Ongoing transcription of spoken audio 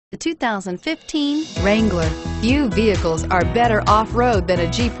The 2015 Wrangler. Few vehicles are better off-road than a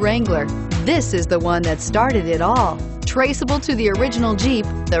Jeep Wrangler. This is the one that started it all. Traceable to the original Jeep,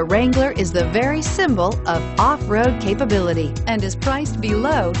 the Wrangler is the very symbol of off-road capability and is priced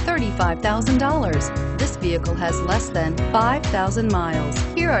below $35,000. This vehicle has less than 5,000 miles.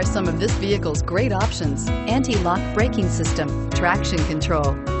 Here are some of this vehicle's great options: anti-lock braking system, traction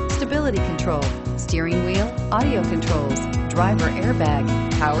control, stability control, steering wheel audio controls, driver airbag,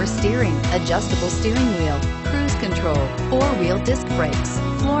 power steering, adjustable steering wheel, cruise control, four-wheel disc brakes,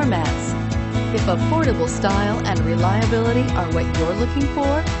 floor mats. If affordable style and reliability are what you're looking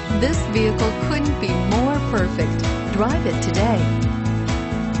for, this vehicle couldn't be more perfect. Drive it today.